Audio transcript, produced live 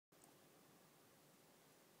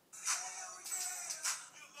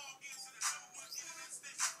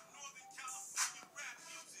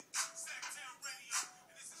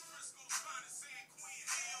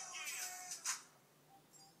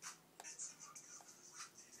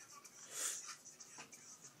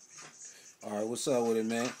what's up with it,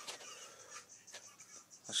 man?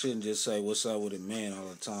 I shouldn't just say what's up with it, man, all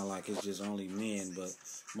the time, like it's just only men, but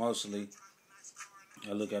mostly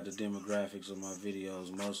I look at the demographics of my videos.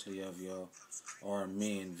 Mostly of y'all are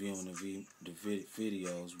men viewing the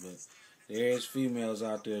videos, but there is females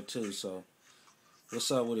out there too. So what's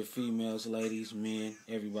up with it, females, ladies, men,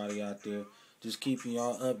 everybody out there? Just keeping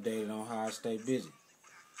y'all updated on how I stay busy.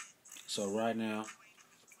 So right now,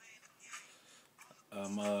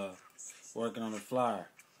 I'm working on a flyer.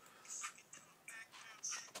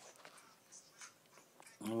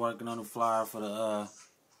 I'm working on a flyer for the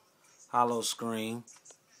hollow screen.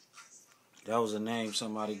 That was a name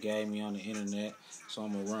somebody gave me on the internet, so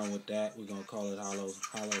I'm gonna run with that. We're gonna call it hollow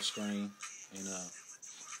screen and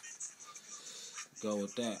go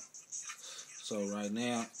with that. So right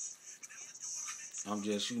now, I'm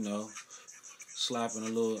just slapping a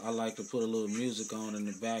little. I like to put a little music on in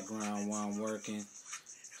the background while I'm working.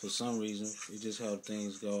 For some reason, it just helps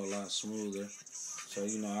things go a lot smoother. So,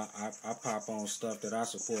 I pop on stuff that I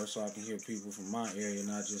support so I can hear people from my area,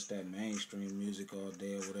 not just that mainstream music all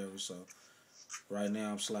day or whatever. So, right now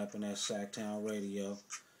I'm slapping that Sacktown radio.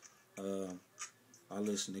 I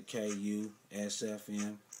listen to KU,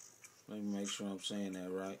 SFM. Let me make sure I'm saying that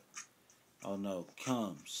right. Oh, no,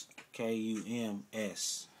 Kums.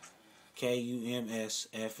 KUMS. KUMS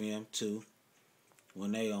FM 2.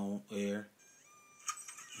 When they on air.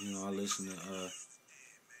 I listen to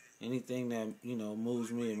anything that,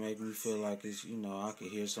 moves me and make me feel like it's, I could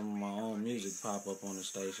hear some of my own music pop up on the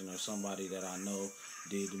station, or somebody that I know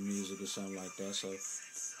did the music or something like that. So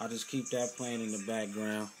I just keep that playing in the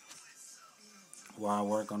background while I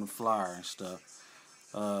work on the flyer and stuff.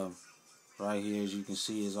 Right here, as you can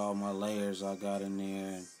see, is all my layers I got in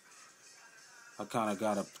there. And I kind of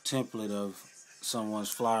got a template of someone's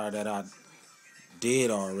flyer that I did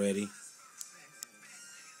already.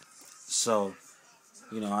 So,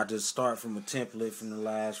 I just start from a template from the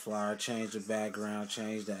last flyer, change the background,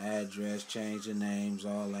 change the address, change the names,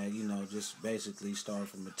 all that, just basically start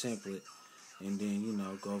from a template and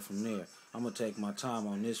then, go from there. I'm going to take my time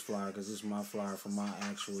on this flyer because this is my flyer for my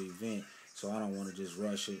actual event, so I don't want to just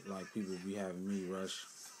rush it like people be having me rush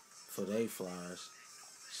for their flyers.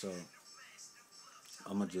 So,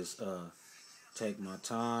 I'm going to just take my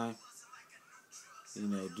time,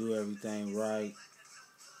 do everything right.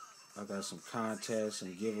 I got some contests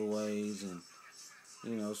and giveaways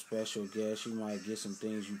and, special guests. You might get some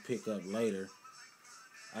things you pick up later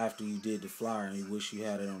after you did the flyer and you wish you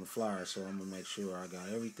had it on the flyer. So I'm going to make sure I got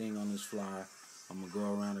everything on this flyer. I'm going to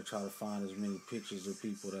go around and try to find as many pictures of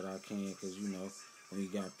people that I can because, when you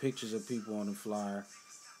got pictures of people on the flyer,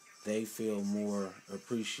 they feel more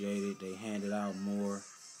appreciated. They hand it out more.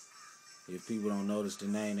 If people don't notice the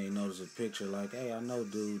name, they notice a picture like, hey, I know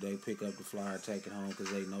dude, they pick up the flyer, take it home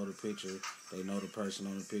because they know the picture. They know the person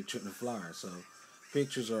on the picture and the flyer. So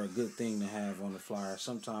pictures are a good thing to have on the flyer.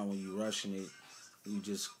 Sometimes when you're rushing it, you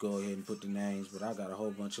just go ahead and put the names. But I got a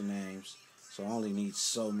whole bunch of names, so I only need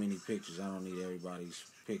so many pictures. I don't need everybody's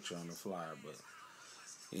picture on the flyer. But,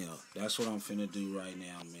 that's what I'm finna do right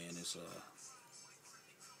now, man. It's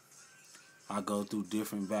I go through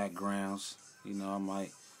different backgrounds. I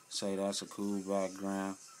might say that's a cool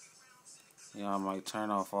background. I might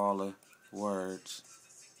turn off all the words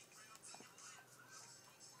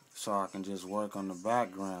so I can just work on the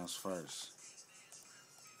backgrounds first.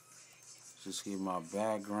 Just get my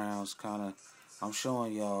backgrounds I'm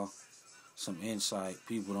showing y'all some insight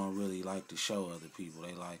people don't really like to show other people.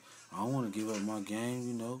 They like, I don't want to give up my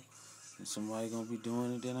game, and somebody gonna be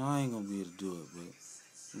doing it, then I ain't gonna be able to do it. But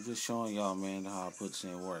I'm just showing y'all, man, how I puts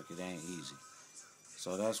in work. It ain't easy.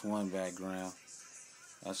 So that's one background.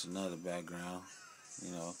 That's another background.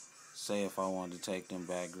 Say if I wanted to take them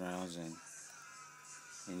backgrounds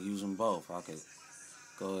and use them both, I could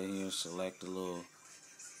go in here and select a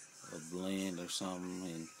blend or something,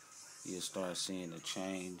 and you'll start seeing a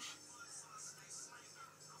change.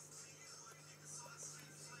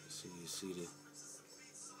 So you see the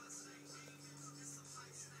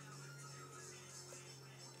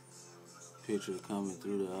picture coming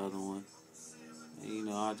through the other one.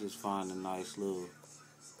 And, I just find a nice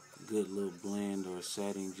good little blend or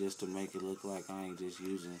setting just to make it look like I ain't just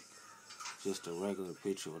using just a regular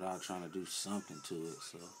picture without trying to do something to it.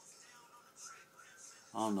 So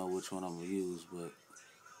I don't know which one I'm going to use, but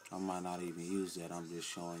I might not even use that. I'm just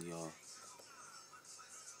showing y'all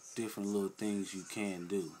different little things you can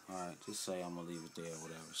do. Alright, just say I'm going to leave it there or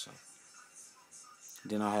whatever. So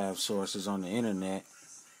then I have sources on the internet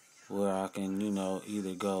where I can,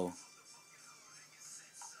 either go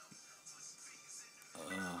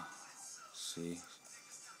see,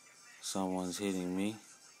 someone's hitting me.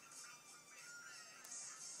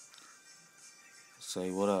 Say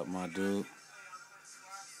what up, my dude.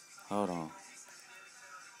 Hold on.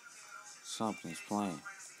 Something's playing.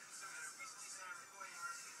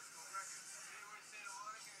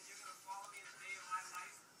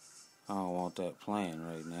 I don't want that playing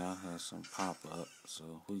right now. It has some pop-up, so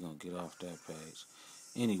we're going to get off that page.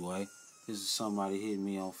 Anyway, this is somebody hitting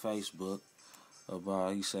me on Facebook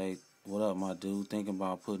about, he say, what up, my dude? Thinking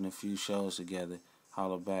about putting a few shows together.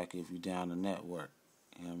 Holler back if you down the network.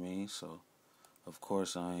 You know what I mean? So, of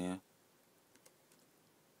course I am.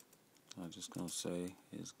 I'm just going to say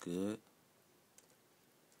it's good.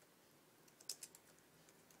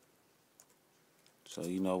 So,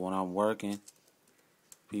 you know, when I'm working,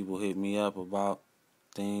 people hit me up about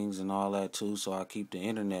things and all that too, so I keep the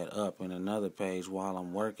internet up in another page while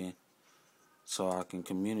I'm working so I can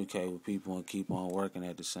communicate with people and keep on working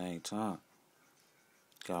at the same time.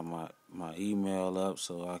 Got my email up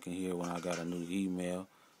so I can hear when I got a new email.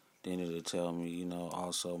 Then it'll tell me, you know,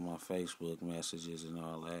 also my Facebook messages and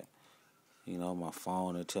all that. You know, my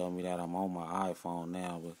phone will tell me that I'm on my iPhone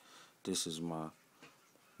now, but this is my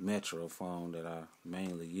Metro phone that I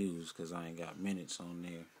mainly use because I ain't got minutes on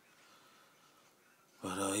there.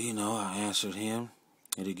 But, you know, I answered him.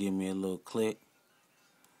 It'll give me a little click.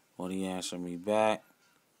 When he answered me back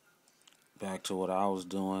to what I was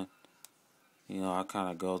doing, you know, I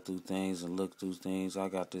kind of go through things and look through things. I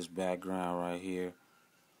got this background right here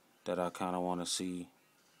that I kind of want to see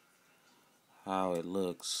how it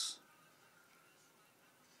looks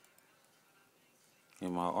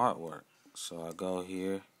in my artwork. So I go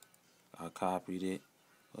here, I copied it.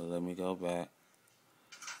 Well, let me go back.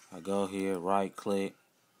 I go here, right click,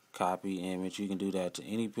 copy image. You can do that to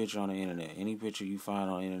any picture on the internet. Any picture you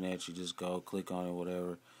find on the internet, you just go click on it,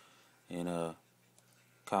 whatever, and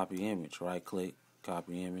copy image. Right click,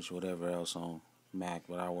 copy image, whatever else on Mac,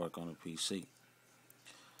 but I work on a PC.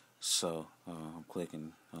 So I'm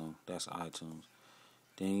clicking on, that's iTunes.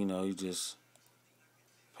 Then, you know, you just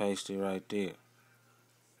paste it right there.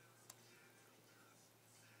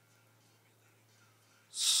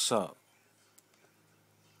 So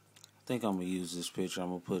I think I'm going to use this picture. I'm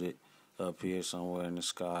going to put it up here somewhere in the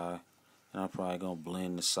sky. And I'm probably going to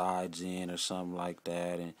blend the sides in or something like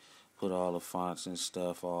that and put all the fonts and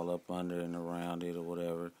stuff all up under and around it or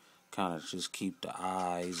whatever. Kind of just keep the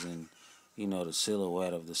eyes and, you know, the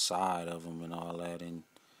silhouette of the side of them and all that. And,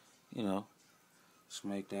 you know, just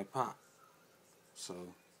make that pop. So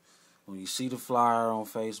when you see the flyer on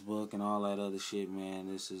Facebook and all that other shit,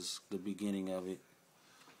 man, this is the beginning of it.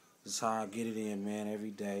 This is how I get it in, man,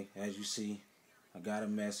 every day. As you see, I got a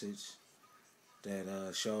message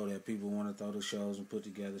that show that people want to throw the shows and put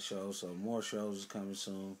together shows. So more shows is coming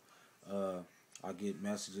soon. I get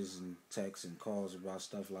messages and texts and calls about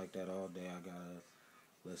stuff like that all day. I got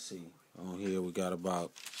let's see, on here we got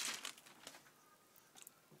about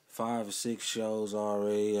 5 or 6 shows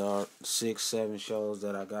already, or 6, 7 shows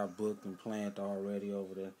that I got booked and planned already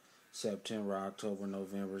over the September, October,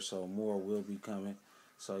 November. So more will be coming.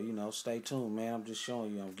 So, you know, stay tuned, man. I'm just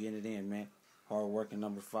showing you. I'm getting it in, man. Hard working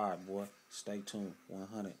number 5, boy. Stay tuned.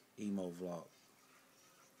 100 E-Moe vlog.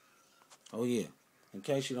 Oh, yeah. In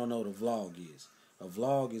case you don't know what a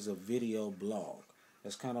vlog is a video blog.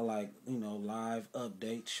 That's kind of like, you know, live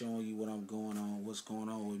updates showing you what I'm going on, what's going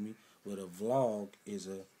on with me. But a vlog is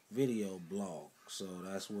a video blog. So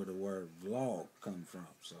that's where the word vlog comes from.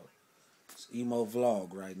 So it's E-Moe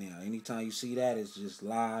vlog right now. Anytime you see that, it's just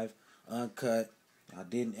live, uncut. I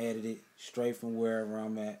didn't edit it, straight from wherever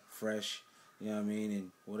I'm at, fresh, you know what I mean,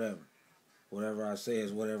 and whatever. Whatever I say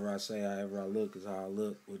is whatever I say, however I look is how I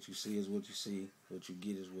look. What you see is what you see, what you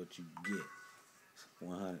get is what you get.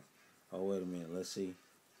 100. Oh, wait a minute, let's see.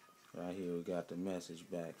 Right here, we got the message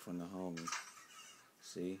back from the homie.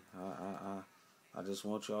 See, I just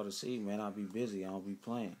want y'all to see, man, I'll be busy, I don't be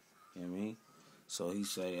playing, you know what I mean? So he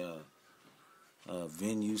say,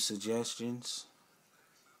 venue suggestions.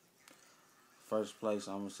 First place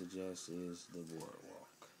I'm going to suggest is the boardwalk.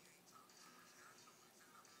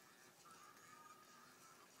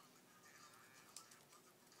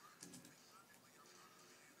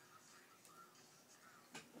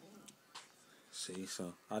 See,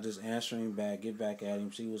 so I just answer him back, get back at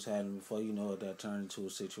him, see what's happening. Before you know it, that turn into a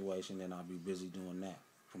situation, then I'll be busy doing that,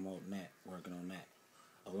 promoting that, working on that,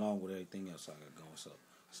 along with everything else I got going. So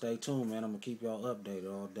stay tuned, man. I'm going to keep y'all updated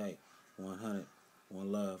all day. 100,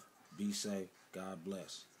 one love, be safe, God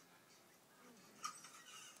bless.